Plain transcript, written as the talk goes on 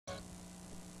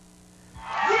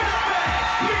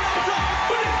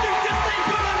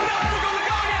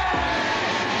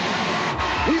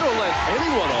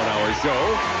Show,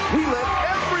 we let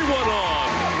everyone on.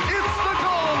 It's the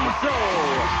Gong Show.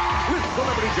 With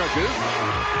celebrity judges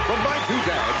from my two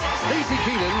dads, Staci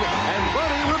Keanan and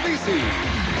Vonni Ribisi.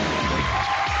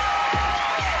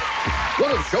 One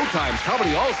of Showtime's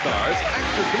comedy all-stars,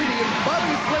 actor-comedian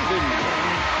Bobby Slayton.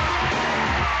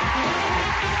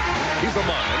 He's a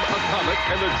mime, a comic,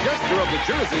 and the jester of the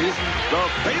jerseys, the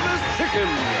famous Chicken.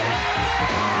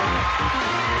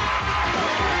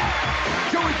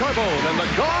 Joey Carbone and the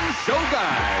Gong Show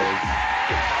guys.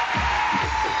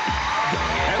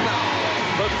 And now,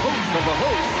 the host of the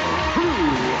host, Drew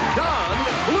Don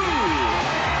Blue.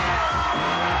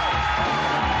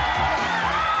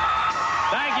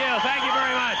 Thank you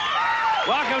very much.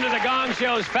 Welcome to the Gong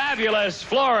Show's fabulous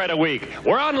Florida week.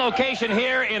 We're on location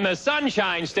here in the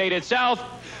Sunshine State itself,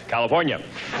 California.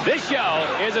 This show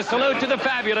is a salute to the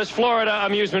fabulous Florida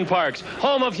amusement parks,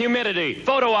 home of humidity,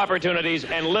 photo opportunities,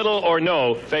 and little or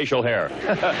no facial hair.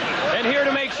 And here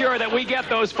to make sure that we get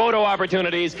those photo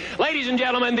opportunities, ladies and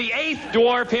gentlemen, the eighth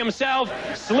dwarf himself,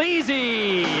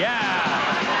 Sleazy. Yeah.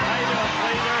 How you doing,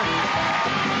 Sleazer?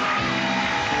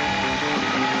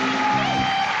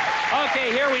 Okay,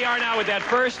 here we are now with that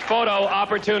first photo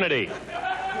opportunity.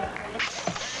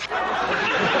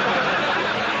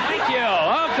 Thank you.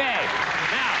 Okay.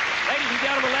 Now, ladies and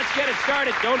gentlemen, let's get it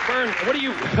started. Don't burn. What are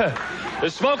you... The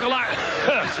smoke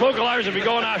alarms will be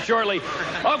going off shortly.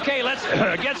 Okay, let's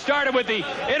get started with the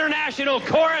International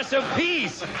Chorus of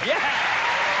Peace. Yeah.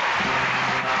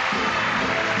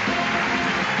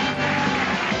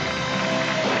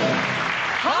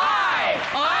 Hi,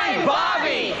 I'm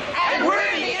Bobby, and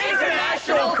we're the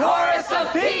International Chorus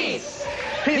of Peace.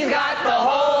 He's got the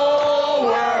whole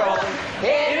world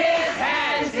in his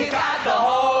hands. He's got the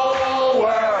whole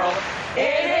world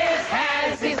in his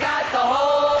hands. He's got the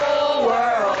whole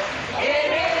world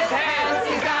in his hands.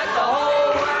 He's got the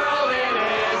whole world in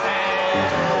his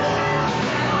hands.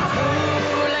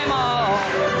 Tous les morts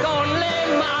dans les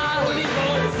mains,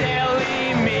 c'est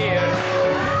mir.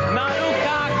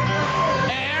 Narukak,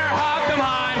 Hop dem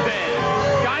Heimweh.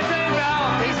 Guys in Bell,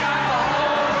 he's got the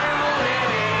whole world in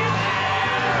his hands.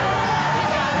 He's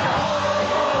got the whole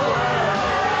world in his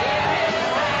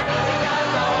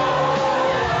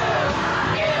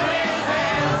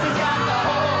hands. He's got the whole world in his hands. He's got the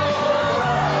whole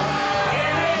world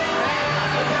in his hands.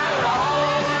 He's got the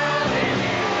whole world in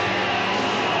his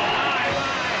hands.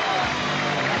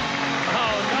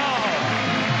 Oh, no.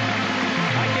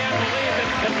 I can't believe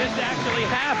that this actually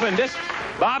happened.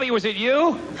 Bobby, was it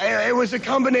you? It was a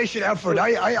combination effort.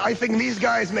 I think these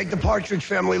guys make the Partridge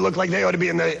Family look like they ought to be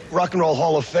in the Rock and Roll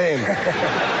Hall of Fame. That's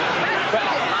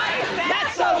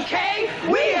okay.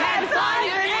 We had fun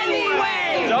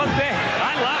anyway. Don't they?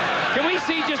 I love it. Can we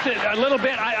see just a little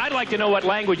bit? I'd like to know what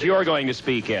language you're going to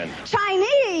speak in.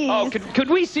 Chinese. Oh, could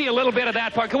we see a little bit of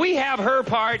that part? Could we have her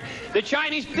part? The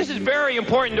Chinese, this is very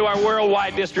important to our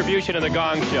worldwide distribution of the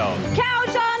Gong Show. Cow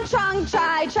chong chong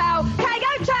chai chow. Kai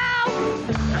go chow.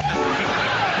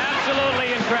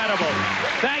 Absolutely incredible.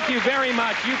 Thank you very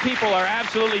much. You people are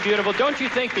absolutely beautiful. Don't you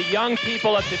think the young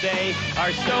people of today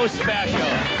are so special?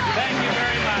 Thank you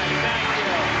very much. Thank you.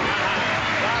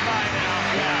 Bye-bye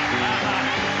now. Yeah.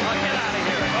 Oh, get out of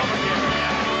here. Over here.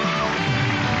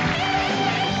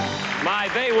 Yeah. My,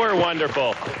 they were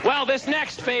wonderful. Well, this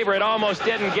next favorite almost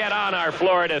didn't get on our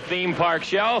Florida theme park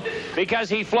show because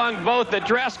he flunked both the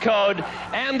dress code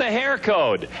and the hair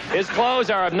code. His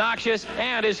clothes are obnoxious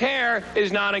and his hair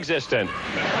is non-existent.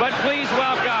 But please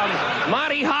welcome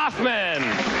Monty Hoffman.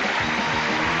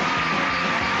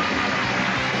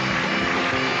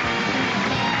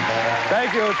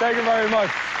 Thank you very much.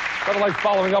 Kind of like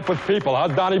following up with people, huh,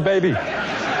 Donnie, baby?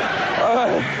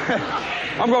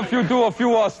 I'm going to do a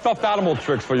few stuffed animal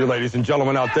tricks for you ladies and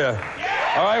gentlemen out there.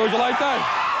 All right, would you like that?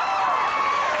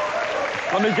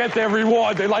 Let me get their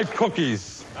reward. They like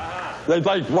cookies. They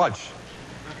like lunch.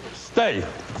 Stay.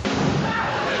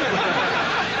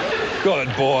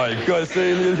 Good boy. Good.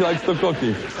 See, he likes the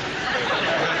cookie. Wait.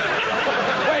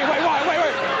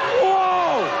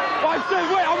 Whoa! Watch this.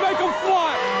 Wait, I'll make him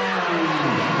fly.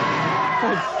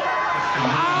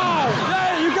 Ow!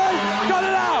 Hey, you guys, cut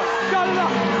it out. Cut it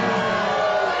out.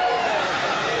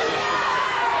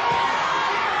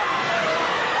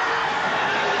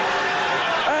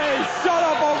 Shut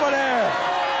up over there!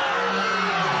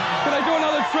 Can I do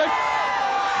another trick?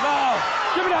 No!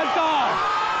 Give me that dog!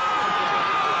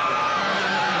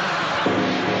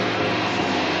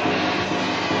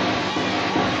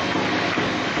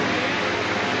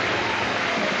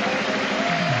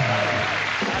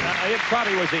 It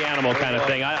probably was the animal kind of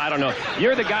thing. I don't know.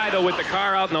 You're the guy, though, with the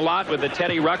car out in the lot with the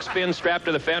Teddy Ruxpin strapped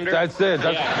to the fender? That's it.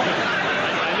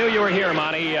 Yeah. I knew you were here,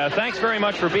 Monty. Thanks very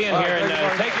much for being here,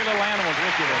 and take your little animals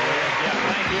with you. Yeah,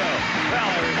 thank you. Well,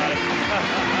 everybody.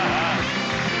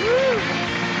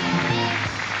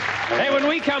 Hey, when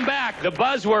we come back, the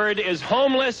buzzword is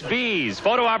homeless bees.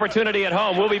 Photo opportunity at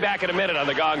home. We'll be back in a minute on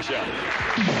The Gong Show.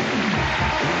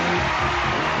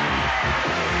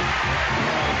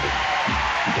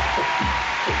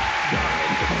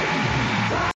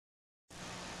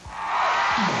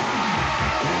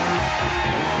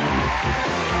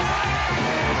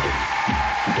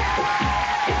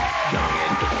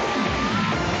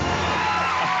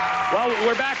 Well,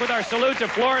 we're back with our salute to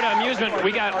Florida amusement.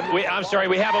 I'm sorry,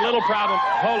 we have a little problem.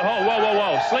 Hold,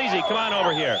 whoa. Sleazy, come on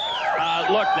over here.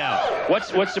 Look now,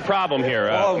 what's the problem here,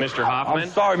 Mr. Hoffman? I'm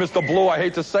sorry, Mr. Blue, I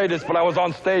hate to say this, but I was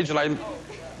on stage and I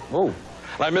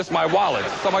missed my wallet.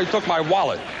 Somebody took my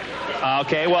wallet.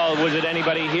 Okay, well, was it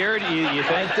anybody here, do you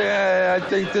think? I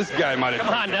think this guy might have...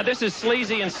 Come on, now this is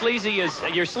Sleazy, and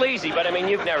you're sleazy, but I mean,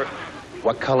 you've never...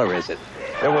 What color is it?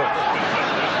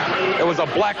 It was a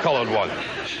black-colored one.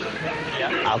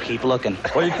 Yeah. I'll keep looking.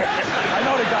 Well, I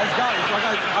know the guy's got it, so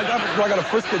do I got to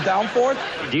frisk it down for it?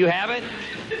 Do you have it?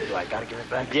 Do I gotta give it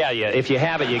back? Yeah, if you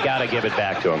have it, you gotta give it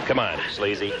back to him. Come on,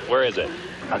 Sleazy. Where is it?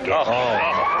 Okay. No.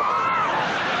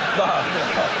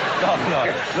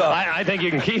 I think you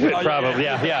can keep it, probably.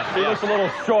 Yeah. He looks a little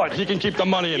short. He can keep the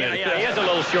money in it. Yeah, he is a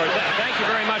little short. Thank you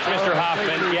very much, Mr.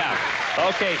 Hoffman. Yeah.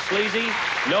 Okay, Sleazy,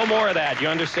 no more of that. You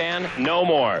understand? No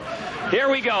more. Here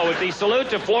we go with the salute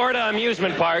to Florida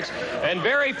amusement parks, and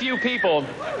very few people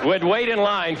would wait in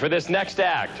line for this next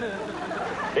act.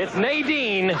 It's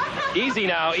Nadine. Easy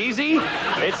now, easy.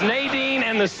 It's Nadine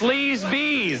and the Sleaze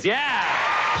Bees. Yeah.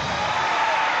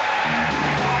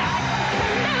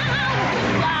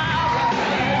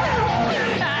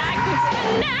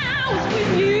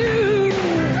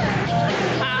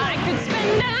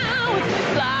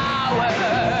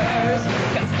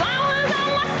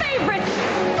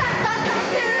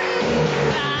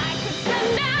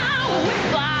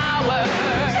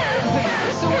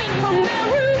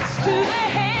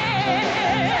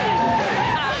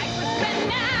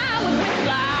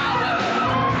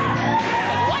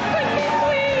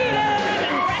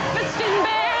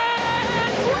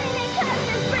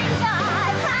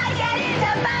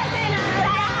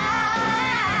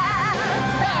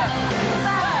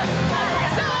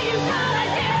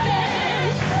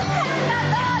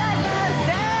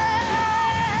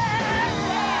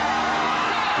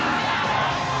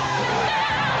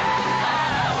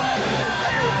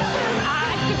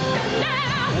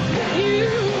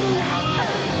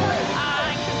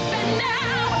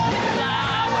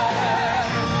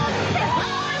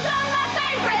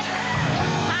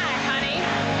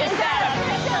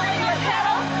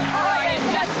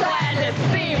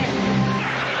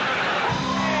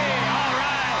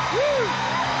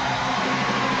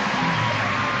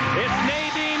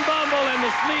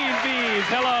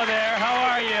 Hello there. How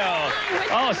are you?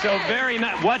 Oh, so very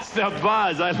nice. What's the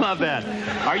buzz? I love that.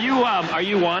 Are you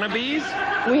wannabes?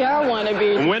 We are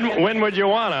wannabes. When would you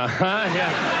wanna? Huh?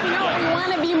 Yeah. You know what we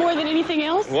want to be more than anything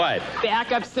else? What?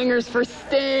 Backup singers for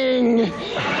Sting.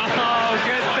 Oh,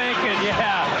 good thinking.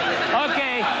 Yeah.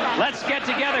 Okay, let's get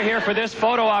together here for this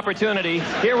photo opportunity.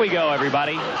 Here we go,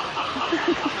 everybody.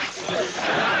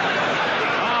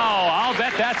 Oh, I'll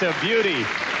bet that's a beauty.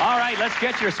 All right, let's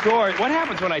get your score. What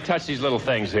happens when I touch these little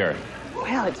things here?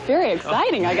 Well, it's very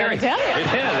exciting, I gotta tell you. It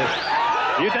is.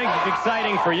 You think it's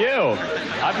exciting for you.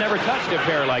 I've never touched a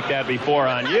pair like that before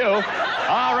on you.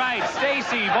 All right,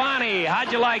 Staci, Vonni,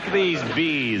 how'd you like these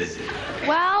bees?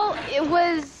 Well, it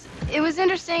was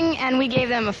interesting, and we gave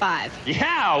them a 5.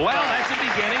 Yeah, well, that's the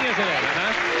beginning, isn't it?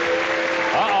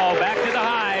 Uh-oh, back to the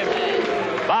hive.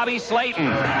 Bobby Slayton.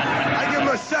 I give him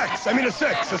a 6. I mean a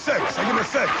 6. I give him a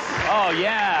 6. Oh,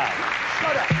 yeah.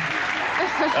 Shut up.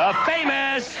 A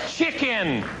famous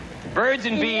chicken. Birds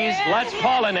and bees, let's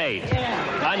pollinate.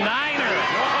 A 9er.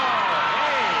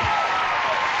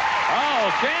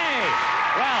 Whoa, hey. Okay.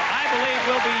 Well, I believe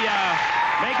we'll be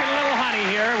making a little honey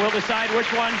here. We'll decide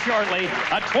which one shortly.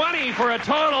 A 20 for a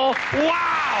total.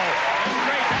 Wow.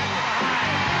 Great.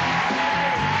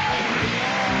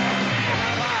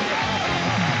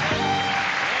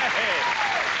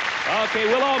 Okay,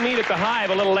 we'll all meet at the Hive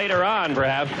a little later on,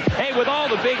 perhaps. Hey, with all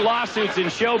the big lawsuits in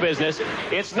show business,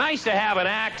 it's nice to have an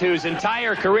act whose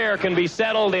entire career can be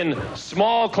settled in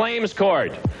small claims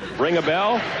court. Ring a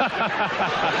bell? Okay.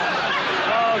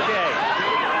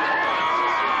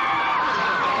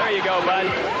 There you go, bud.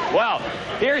 Well,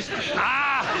 here's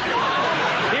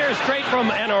straight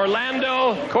from an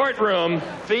Orlando courtroom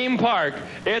theme park.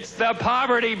 It's the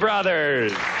Poverty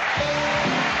Brothers.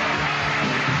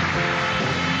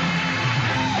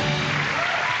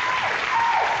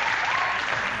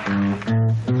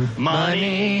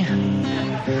 Money.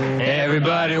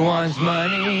 Everybody wants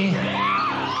money.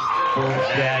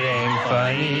 That ain't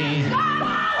funny.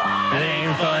 That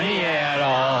ain't funny at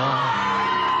all.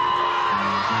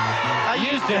 I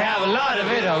used to have a lot of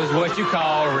it. I was what you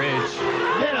call rich.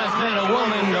 Then I spent a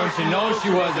woman, don't you know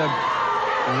she was a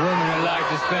woman who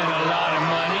liked to spend a lot of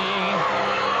money.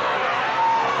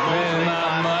 With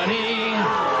my money.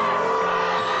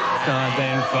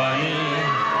 Something funny.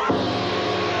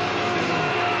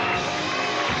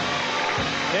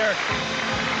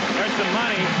 There's some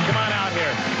money. Come on out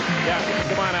here. Yeah,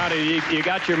 come on out here. You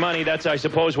got your money. That's, I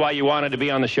suppose, why you wanted to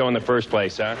be on the show in the first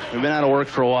place, huh? We've been out of work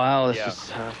for a while. This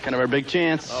is kind of our big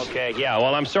chance. Okay, yeah.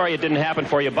 Well, I'm sorry it didn't happen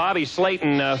for you. Bobby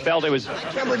Slayton felt it was... I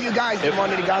can't believe you guys didn't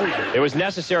want me to gong. It was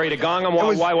necessary to gong him.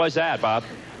 Why was that, Bob?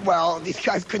 Well, these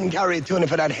guys couldn't carry a tune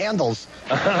if it had handles.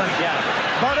 Yeah.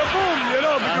 Bada boom, you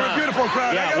know, because we're a beautiful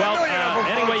crowd. Yeah, well,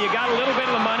 anyway, you got a little bit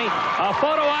of the money. A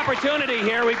photo opportunity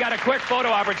here. We've got a quick photo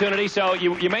opportunity, so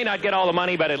you may not get all the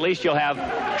money, but at least you'll have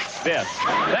this.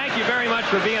 Thank you very much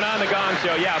for being on the Gong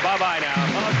Show. Yeah, bye-bye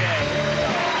now. Okay.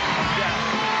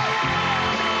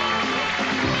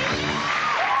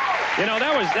 You know,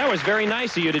 that was very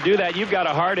nice of you to do that. You've got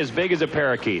a heart as big as a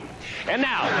parakeet. And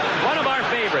now, one of our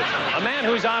favorites, a man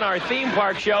who's on our theme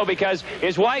park show because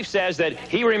his wife says that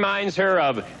he reminds her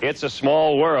of It's a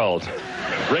Small World.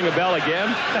 Ring a bell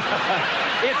again?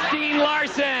 It's Dean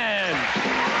Larson!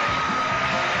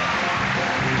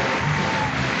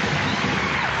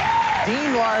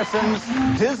 Dean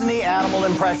Larson's Disney Animal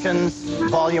Impressions,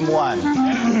 Volume 1.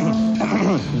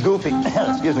 Goofy.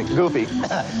 Excuse me, Goofy.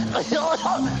 Are you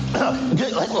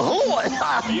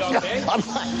okay? I'm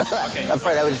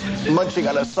afraid I was munching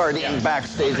on a sardine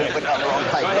backstage and I went down the wrong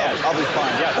pipe. Go ahead. I'll be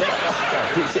fine. Yeah,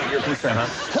 Appreciate your concern,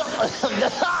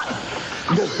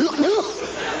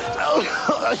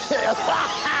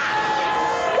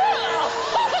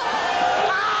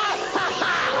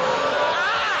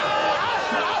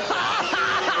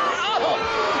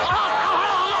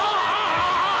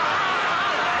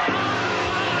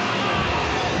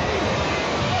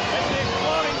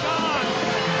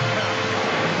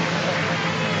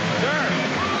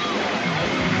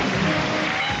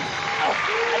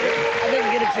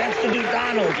 To do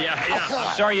Donald. Yeah.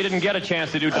 I'm sorry you didn't get a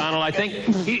chance to do Donald. I think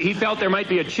he felt there might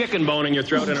be a chicken bone in your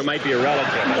throat and it might be a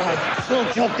relative. Still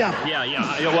choked up. Yeah.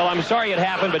 Well, I'm sorry it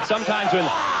happened, but sometimes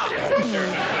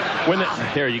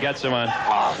here, you got some on.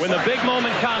 When the big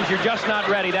moment comes, you're just not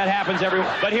ready. That happens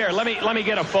But here, let me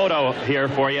get a photo here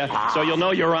for you so you'll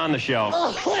know you're on the show.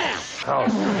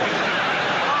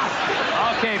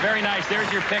 Okay, very nice.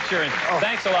 There's your picture. And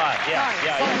thanks a lot. Yeah.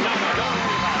 No.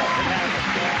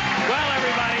 Well,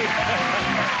 everybody.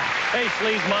 Hey,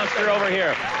 sleaze monster over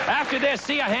here. After this,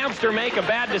 see a hamster make a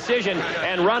bad decision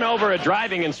and run over a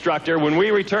driving instructor when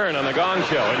we return on the Gong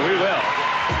Show, and we will.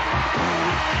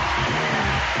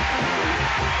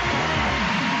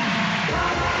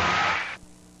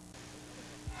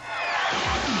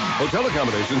 Hotel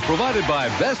accommodations provided by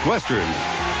Best Western.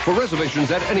 For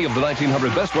reservations at any of the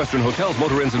 1,900 Best Western hotels,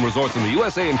 motor inns, and resorts in the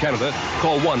USA and Canada,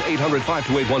 call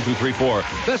 1-800-528-1234.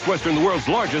 Best Western, the world's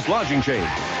largest lodging chain.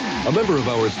 A member of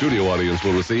our studio audience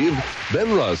will receive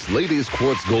Ben Russ Ladies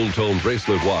Quartz Gold Tone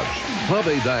Bracelet Watch, Club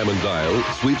A Diamond Dial,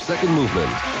 Sweep Second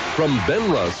Movement, from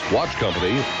Ben Russ Watch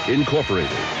Company, Incorporated.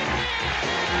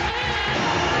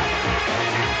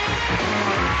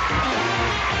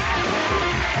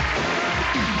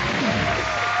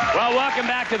 Well, welcome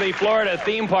back to the Florida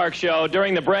theme park show.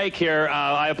 During the break here,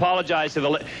 I apologize to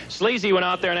the... Sleazy went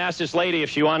out there and asked this lady if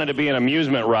she wanted to be an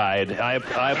amusement ride. I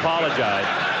apologize.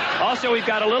 Also, we've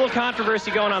got a little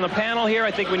controversy going on the panel here. I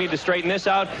think we need to straighten this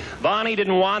out. Vonni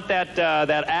didn't want that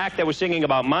act that was singing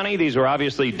about money. These were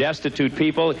obviously destitute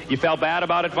people. You felt bad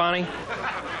about it, Vonni?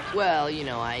 Well,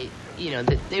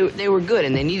 they were good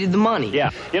and they needed the money. Yeah.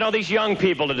 You know, these young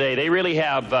people today, they really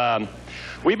have...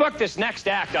 We booked this next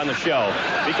act on the show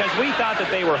because we thought that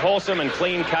they were wholesome and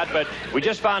clean cut, but we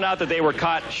just found out that they were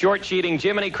caught short-cheating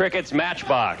Jiminy Cricket's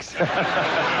Matchbox.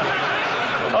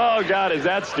 Oh, God, is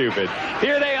that stupid?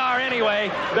 Here they are anyway,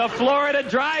 the Florida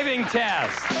driving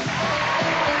test.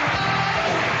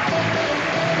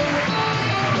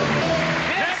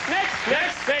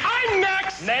 Next. I'm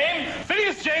next. Name?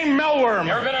 Phineas J. Melworm.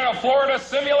 You ever been in a Florida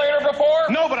simulator before?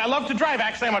 No, but I love to drive.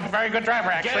 Actually, I'm a very good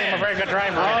driver. All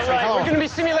right, we're going to be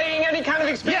simulating any kind of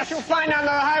experience you'll find on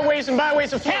the highways and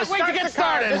byways of Florida. Can't wait to get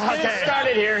started. Let's get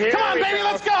started here. Come on, baby,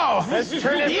 let's go. Let's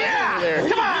turn it. Yeah.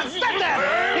 Come on, step that.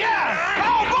 Yeah.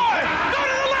 Oh, boy. Go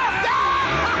to the left.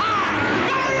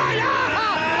 Go to the right.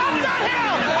 Up that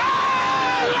hill.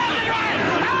 Left and right.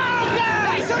 Oh,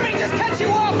 God. Hey, somebody just cut you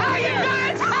off. How you guys?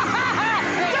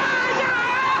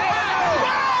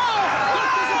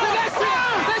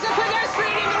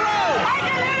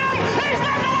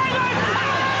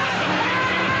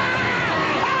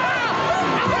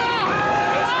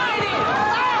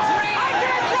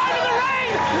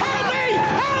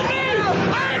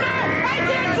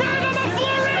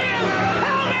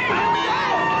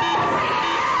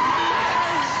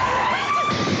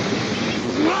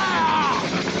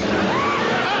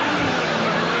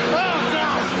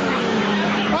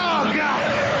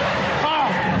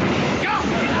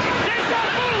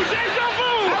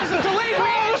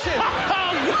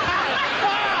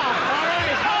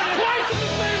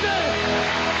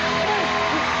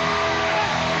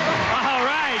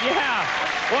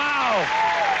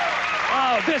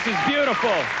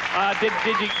 beautiful.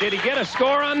 Did he get a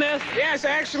score on this? Yes,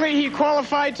 actually, he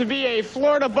qualified to be a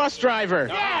Florida bus driver.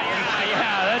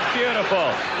 Yeah, that's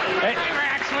beautiful. Hey,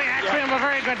 Actually, I'm a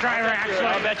very good driver, actually.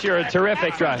 I bet you're a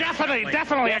terrific driver. Definitely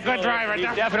a good driver.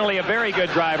 Definitely a very good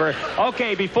driver.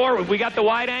 Okay, before we got the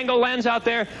wide-angle lens out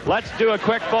there, let's do a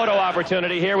quick photo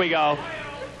opportunity. Here we go.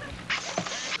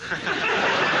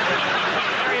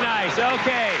 Very nice.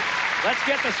 Okay, let's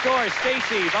get the scores.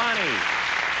 Staci, Vonni.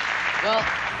 Well,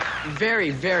 very,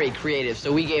 very creative,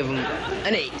 so we gave him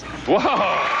an 8. Whoa!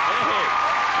 Hey,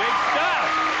 big stuff.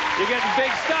 You're getting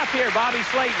big stuff here, Bobby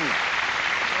Slayton.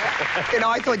 You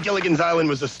know, I thought Gilligan's Island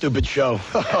was a stupid show.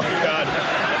 Oh, God.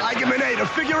 I give him an 8, a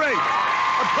figure 8.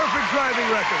 A perfect driving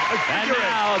record. A figure 8. And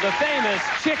now, the famous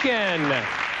chicken.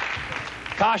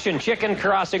 Caution, chicken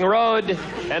crossing road,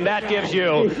 and that gives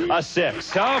you a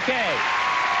 6. Okay.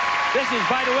 This is,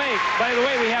 by the way,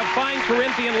 we have fine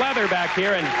Corinthian leather back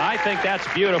here, and I think that's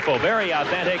beautiful, very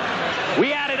authentic.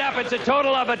 We added up, it's a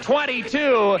total of a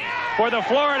 22 for the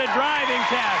Florida driving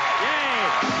test. Yay!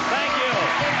 Thank you.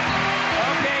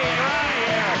 Okay, you're out of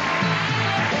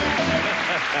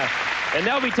here. And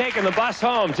they'll be taking the bus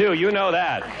home, too. You know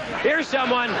that. Here's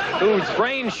someone whose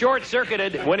brain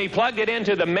short-circuited when he plugged it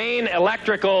into the main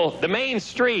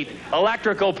street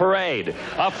electrical parade.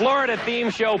 A Florida theme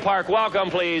show park. Welcome,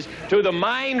 please, to the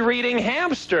mind-reading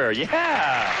hamster.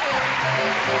 Yeah.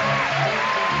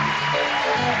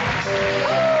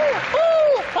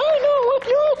 I know what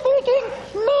you're thinking.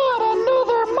 Not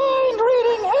another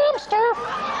mind-reading hamster.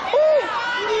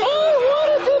 I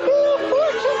wanted to be a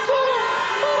fortune teller,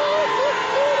 but I just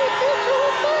can't picture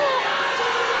of that.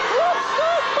 Let's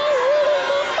start by reading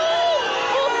the mind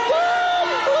of John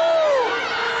Blue.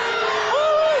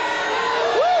 All right.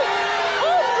 Wait,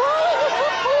 I'm drawing a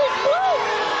complete blank.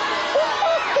 It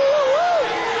must be a word.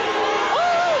 All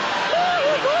right, now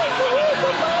you're going to read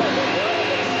the mind of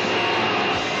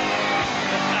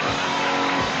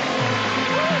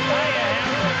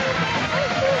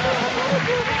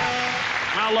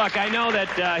Now, look, I know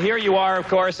that here you are, of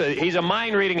course. He's a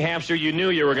mind-reading hamster. You knew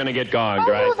you were going to get gonged,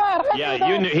 right? I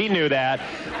knew that. He knew that.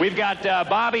 We've got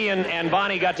Bobby and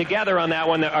Vonni got together on that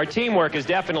one. Our teamwork is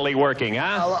definitely working,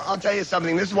 huh? I'll tell you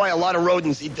something. This is why a lot of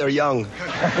rodents eat their young.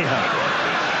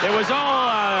 It was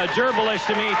all gerbilish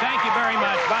to me. Thank you very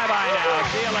much. Bye-bye now.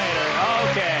 See you later.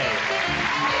 Okay.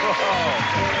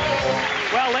 Whoa.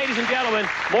 Well, ladies and gentlemen,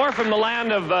 more from the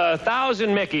land of 1,000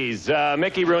 Mickeys.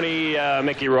 Mickey Rooney,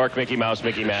 Mickey Rourke, Mickey Mouse,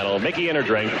 Mickey Mantle, Mickey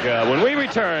Interdrink, when we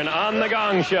return on The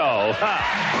Gong Show.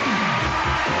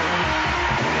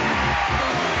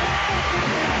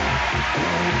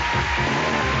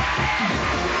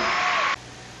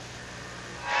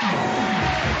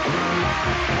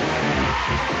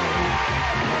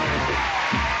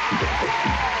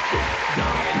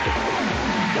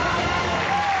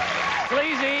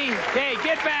 Sleazy, hey,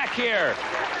 get back here.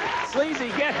 Sleazy,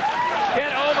 get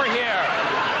over here.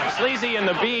 Sleazy and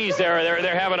the bees,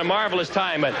 they're having a marvelous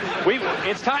time, but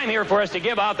it's time here for us to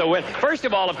give out the win. First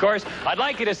of all, of course, I'd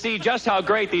like you to see just how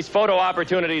great these photo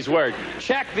opportunities work.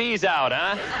 Check these out,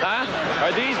 huh?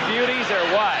 Are these beauties or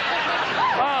what?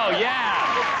 Oh yeah,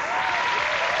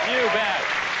 you bet.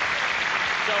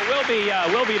 So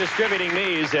we'll be distributing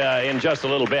these in just a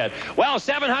little bit. Well,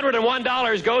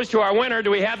 $701 goes to our winner.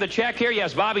 Do we have the check here?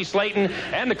 Yes, Bobby Slayton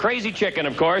and the Crazy Chicken,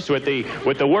 of course, with the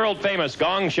world famous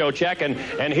Gong Show check. And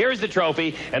here's the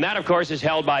trophy, and that, of course, is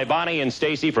held by Vonni and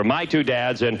Staci from My Two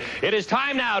Dads. And it is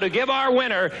time now to give our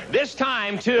winner this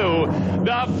time to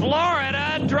the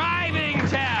Florida driving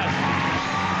test.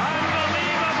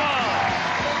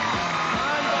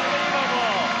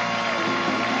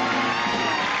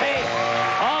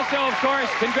 So, of course,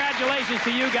 congratulations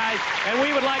to you guys. And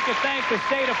we would like to thank the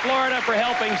state of Florida for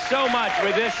helping so much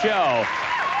with this show.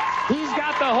 He's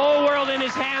got the whole world in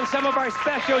his hands. Some of our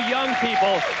special young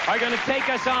people are going to take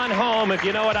us on home, if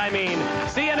you know what I mean.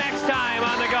 See you next time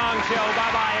on The Gong Show.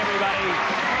 Bye-bye, everybody.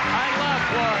 I love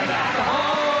Florida. The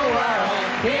whole world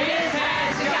in his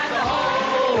hands. He's got the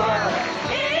whole world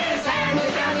in his hands.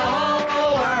 He's got the whole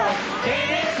world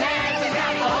in his hands. He's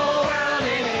got the whole world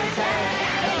in his hands.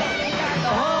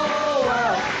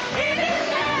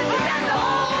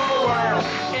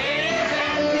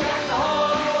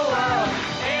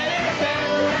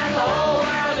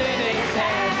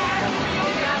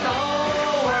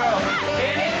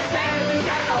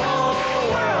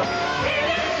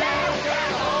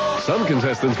 Some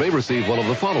contestants may receive one of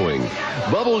the following.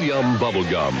 Bubble Yum Bubble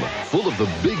Gum, full of the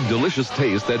big delicious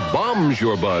taste that bombs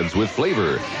your buds with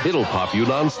flavor. It'll pop you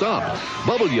nonstop.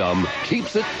 Bubble Yum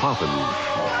keeps it poppin'.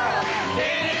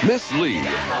 Miss Lee,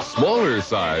 smaller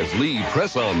size Lee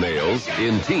press-on nails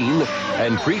in teen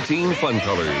and preteen fun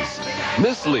colors.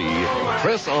 Miss Lee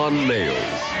press-on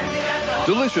nails.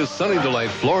 Delicious Sunny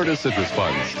Delight Florida Citrus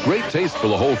Punch. Great taste for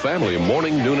the whole family,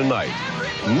 morning, noon, and night.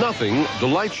 Nothing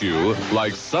delights you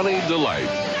like Sunny Delight.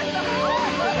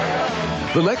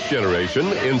 The next generation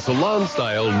in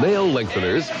salon-style nail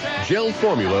lengtheners, Gel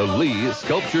Formula Lee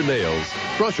Sculpture Nails.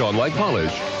 Brush on like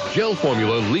polish. Gel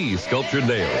Formula Lee Sculpture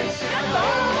Nails.